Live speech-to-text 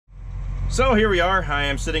So here we are. I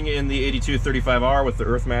am sitting in the 8235R with the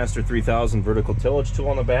Earthmaster 3000 vertical tillage tool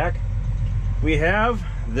on the back. We have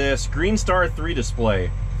this GreenStar 3 display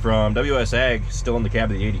from WS Ag still in the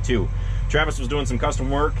cab of the 82. Travis was doing some custom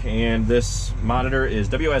work, and this monitor is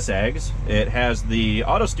WS Ag's. It has the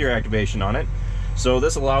AutoSteer activation on it, so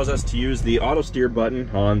this allows us to use the AutoSteer button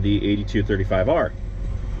on the 8235R.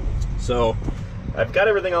 So I've got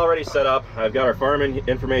everything already set up. I've got our farm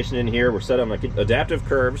information in here. We're set on like adaptive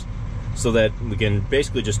curves so that we can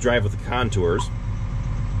basically just drive with the contours.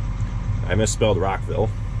 I misspelled Rockville.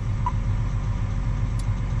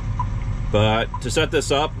 But to set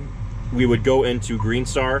this up, we would go into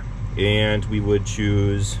GreenStar and we would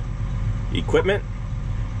choose Equipment,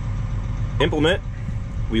 Implement.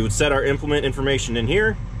 We would set our implement information in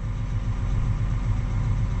here.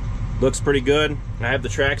 Looks pretty good. I have the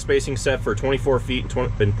track spacing set for 24 feet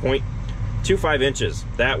and 0.25 inches.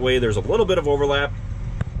 That way there's a little bit of overlap,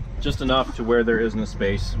 just enough to where there isn't a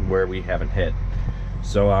space where we haven't hit.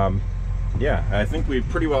 So yeah, I think we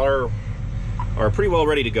pretty well are pretty well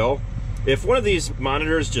ready to go. If one of these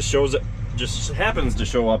monitors just happens to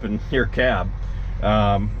show up in your cab,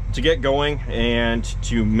 to get going and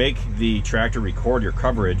to make the tractor record your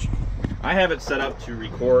coverage, I have it set up to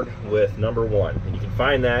record with number 1, and you can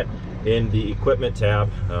find that in the equipment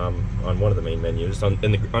tab on one of the main menus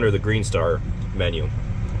under the GreenStar menu.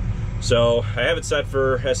 So I have it set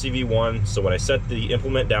for SCV1, so when I set the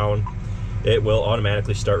implement down, it will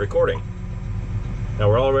automatically start recording. Now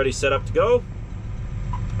we're all ready, set up to go.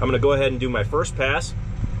 I'm going to go ahead and do my first pass.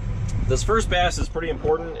 This first pass is pretty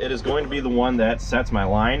important. It is going to be the one that sets my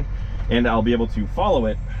line, and I'll be able to follow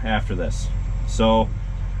it after this. So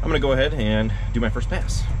I'm going to go ahead and do my first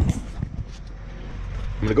pass. I'm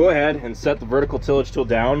going to go ahead and set the vertical tillage tool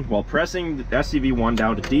down while pressing the SCV1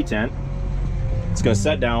 down to detent. It's going to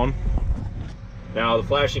set down. Now the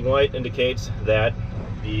flashing light indicates that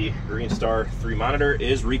the GreenStar 3 monitor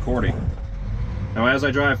is recording. Now as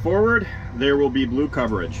I drive forward, there will be blue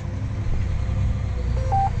coverage.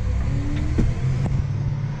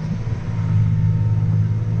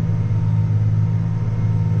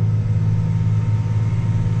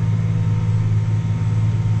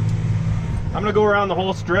 I'm going to go around the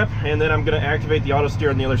whole strip, and then I'm going to activate the AutoSteer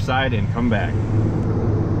on the other side and come back.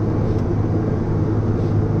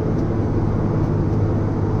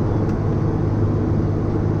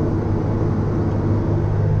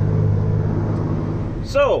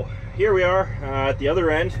 So here we are at the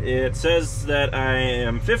other end. It says that I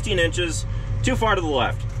am 15 inches too far to the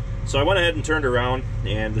left. So I went ahead and turned around,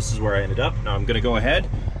 and this is where I ended up. Now I'm going to go ahead,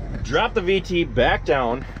 drop the VT back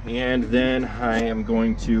down, and then I am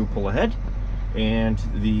going to pull ahead, and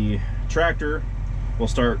the tractor will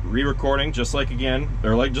start re-recording just like it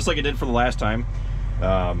did for the last time.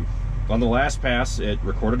 On the last pass, it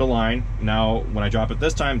recorded a line. Now when I drop it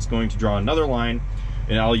this time, it's going to draw another line,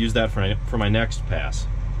 and I'll use that for my next pass.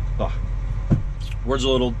 Ugh. Words are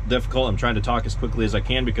a little difficult. I'm trying to talk as quickly as I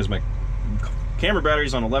can because my camera battery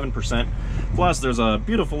is on 11%. Plus, there's a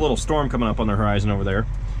beautiful little storm coming up on the horizon over there.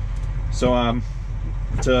 So,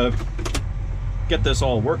 to get this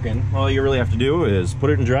all working, all you really have to do is put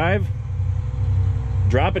it in drive,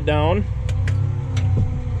 drop it down,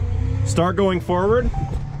 start going forward.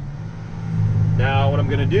 Now, what I'm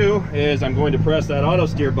going to do is I'm going to press that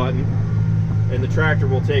AutoSteer button, and the tractor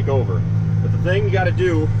will take over. But the thing you got to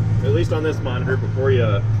do, at least on this monitor, before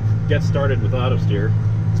you get started with AutoSteer,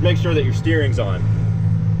 is make sure that your steering's on.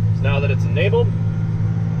 So now that it's enabled,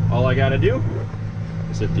 all I got to do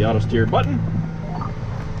is hit the AutoSteer button.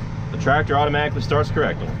 The tractor automatically starts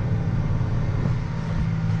correcting.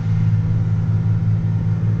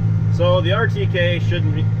 So the RTK should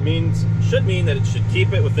mean that it should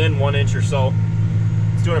keep it within 1 inch or so.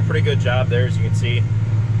 It's doing a pretty good job there, as you can see.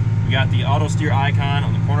 We got the AutoSteer icon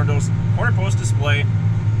on the corner post display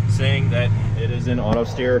saying that it is in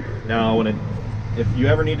AutoSteer. Now, if you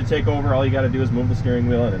ever need to take over, all you got to do is move the steering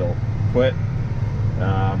wheel and it'll quit.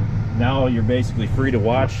 Now you're basically free to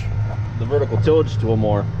watch the vertical tillage tool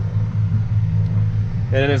more.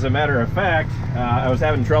 And as a matter of fact, I was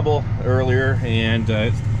having trouble earlier and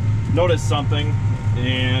noticed something,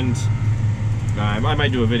 and I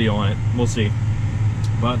might do a video on it. We'll see.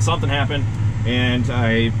 But something happened, and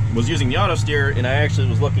I was using the AutoSteer, and I actually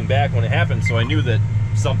was looking back when it happened, so I knew that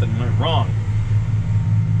something went wrong.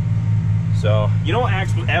 So you don't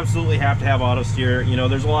absolutely have to have AutoSteer. You know,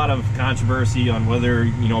 there's a lot of controversy on whether,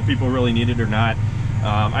 you know, people really need it or not.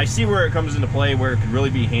 I see where it comes into play, where it could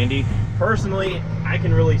really be handy. Personally, I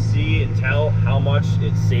can really see and tell how much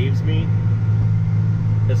it saves me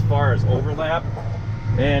as far as overlap.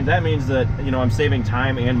 And that means that, you know, I'm saving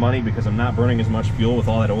time and money because I'm not burning as much fuel with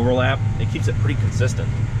all that overlap. It keeps it pretty consistent.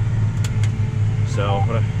 So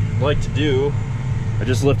what I like to do, I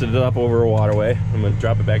just lifted it up over a waterway. I'm gonna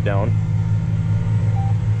drop it back down.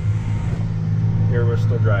 Here we're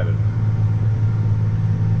still driving.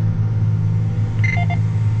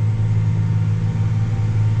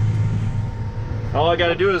 All I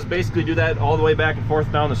gotta do is basically do that all the way back and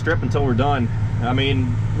forth down the strip until we're done. I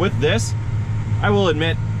mean, with this, I will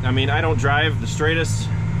admit, I mean, I don't drive the straightest.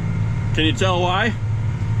 Can you tell why?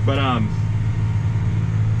 But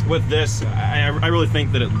with this, I really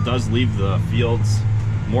think that it does leave the fields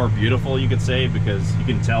more beautiful, you could say, because you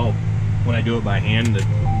can tell when I do it by hand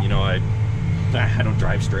that, you know, I don't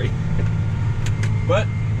drive straight. But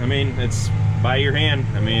I mean, it's by your hand.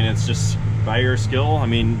 I mean, it's just by your skill. I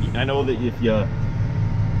mean, I know that if you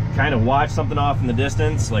kind of watch something off in the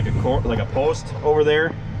distance, like a post over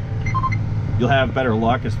there, you'll have better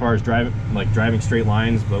luck as far as driving straight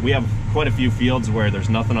lines. But we have quite a few fields where there's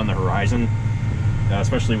nothing on the horizon,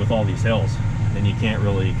 especially with all these hills, and you can't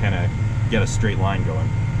really kind of get a straight line going.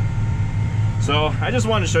 So I just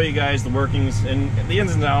wanted to show you guys the workings and the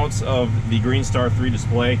ins and outs of the GreenStar 3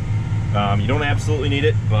 display. You don't absolutely need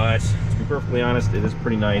it, but to be perfectly honest, it is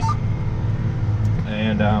pretty nice.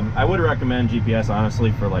 And I would recommend GPS,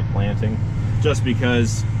 honestly, for like planting, just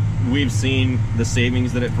because we've seen the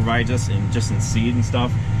savings that it provides us in seed and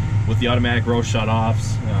stuff with the automatic row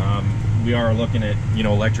shutoffs. We are looking at, you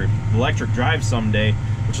know, electric drive someday,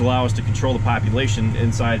 which allow us to control the population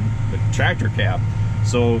inside the tractor cab.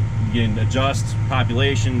 So you can adjust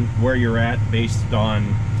population where you're at based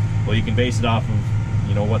on, well, you can base it off of,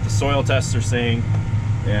 you know, what the soil tests are saying,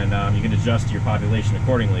 and you can adjust your population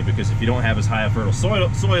accordingly, because if you don't have as high a fertile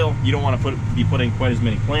soil, you don't want to be putting quite as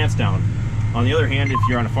many plants down. On the other hand, if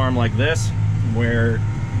you're on a farm like this, where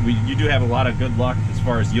you do have a lot of good luck as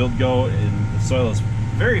far as yield go, and the soil is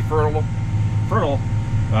very fertile,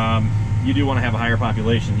 you do want to have a higher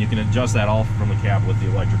population. You can adjust that all from the cab with the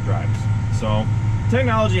electric drives. So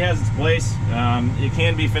technology has its place. It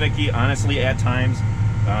can be finicky, honestly, at times.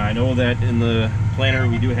 I know that in the planter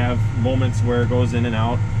we do have moments where it goes in and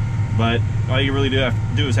out, but all you really do have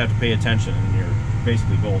to do is have to pay attention, and you're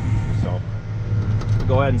basically golden. So we'll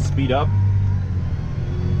go ahead and speed up.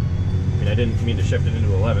 I mean, I didn't mean to shift it into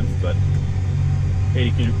 11th, but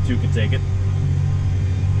 82 can take it.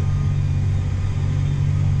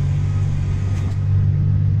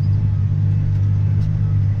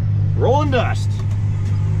 Rolling dust.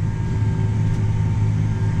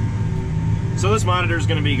 So this monitor is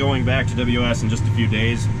going to be going back to WS in just a few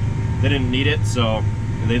days. They didn't need it, so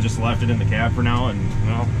they just left it in the cab for now, and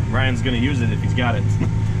well, Ryan's going to use it if he's got it.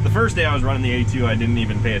 The first day I was running the 82, I didn't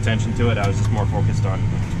even pay attention to it. I was just more focused on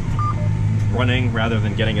running rather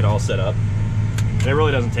than getting it all set up. And it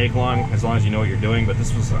really doesn't take long as you know what you're doing, but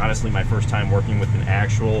this was honestly my first time working with an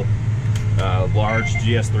actual large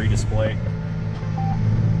GS3 display.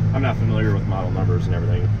 I'm not familiar with model numbers and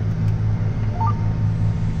everything.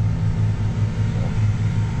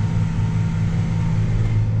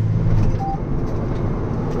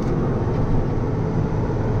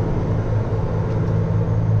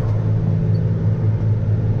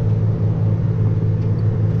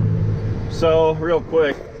 So real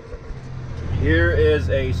quick, here is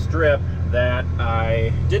a strip that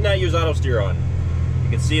I did not use AutoSteer on. You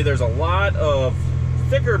can see there's a lot of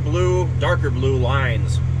thicker blue, darker blue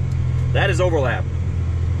lines. That is overlap.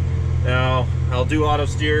 Now, I'll do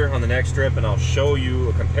AutoSteer on the next strip, and I'll show you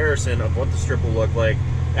a comparison of what the strip will look like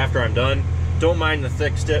after I'm done. Don't mind the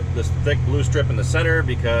thick blue strip in the center,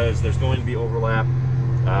 because there's going to be overlap.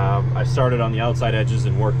 I started on the outside edges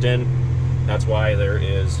and worked in. That's why there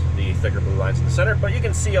is the thicker blue lines in the center, but you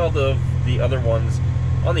can see all the other ones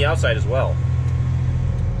on the outside as well.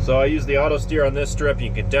 So I use the AutoSteer on this strip.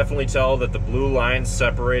 You can definitely tell that the blue lines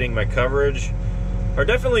separating my coverage are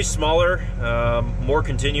definitely smaller, more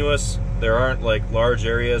continuous. There aren't like large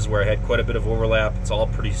areas where I had quite a bit of overlap. It's all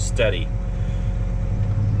pretty steady.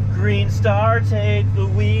 GreenStar, take the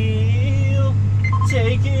wheel,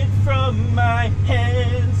 take it from my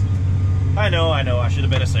hands. I know, I should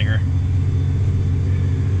have been a singer.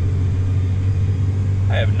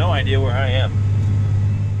 I have no idea where I am.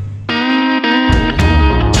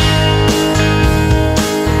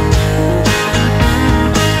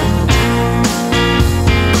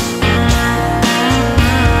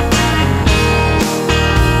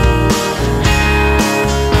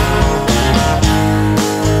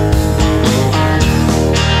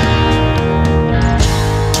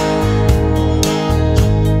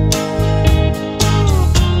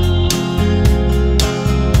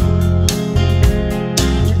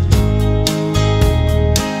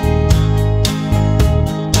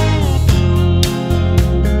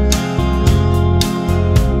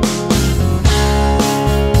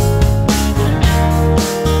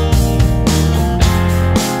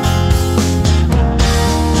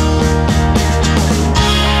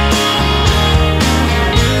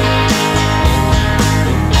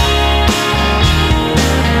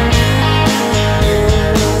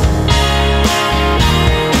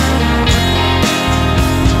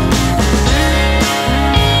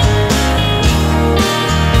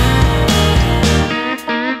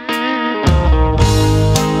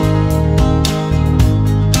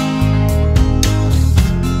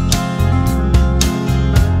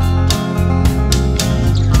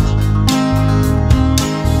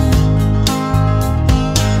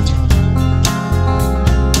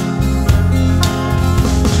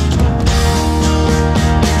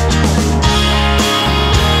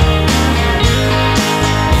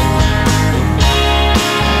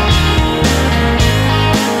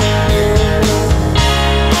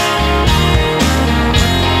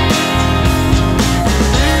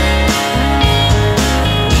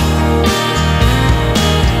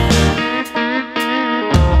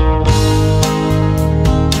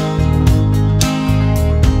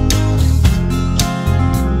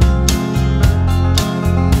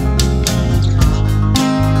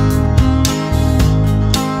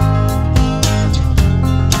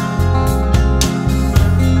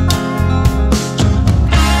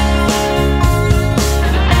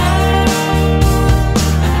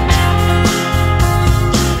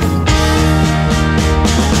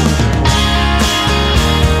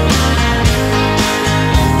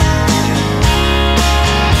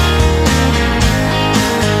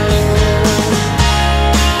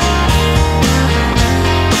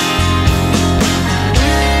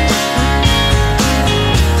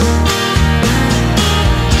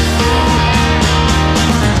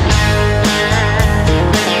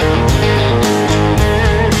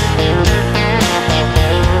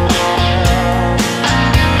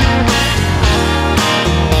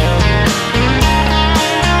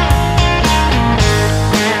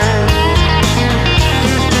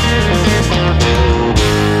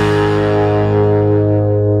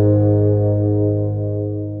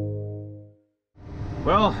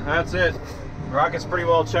 that's it. Rocket's pretty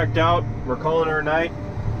well checked out. We're calling her a night,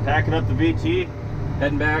 packing up the VT,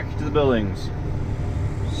 heading back to the buildings.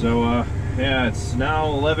 So yeah, it's now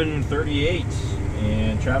 11:38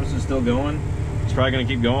 and Travis is still going. He's probably gonna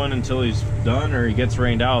keep going until he's done or he gets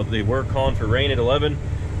rained out. They were calling for rain at 11.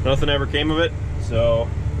 Nothing ever came of it. So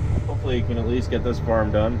hopefully he can at least get this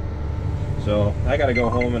farm done. So I gotta go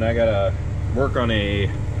home and I gotta work on a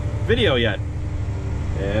video yet.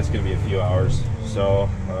 And it's gonna be a few hours. So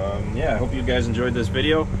yeah, I hope you guys enjoyed this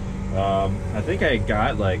video. I think I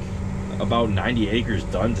got like about 90 acres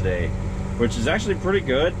done today, which is actually pretty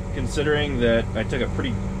good considering that I took a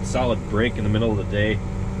pretty solid break in the middle of the day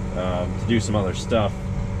to do some other stuff.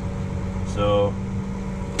 So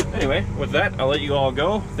anyway, with that, I'll let you all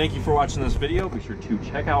go. Thank you for watching this video. Be sure to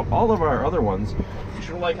check out all of our other ones. Be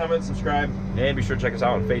sure to like, comment, subscribe, and be sure to check us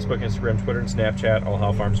out on Facebook, Instagram, Twitter, and Snapchat, all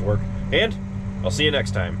how farms work. And I'll see you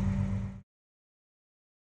next time.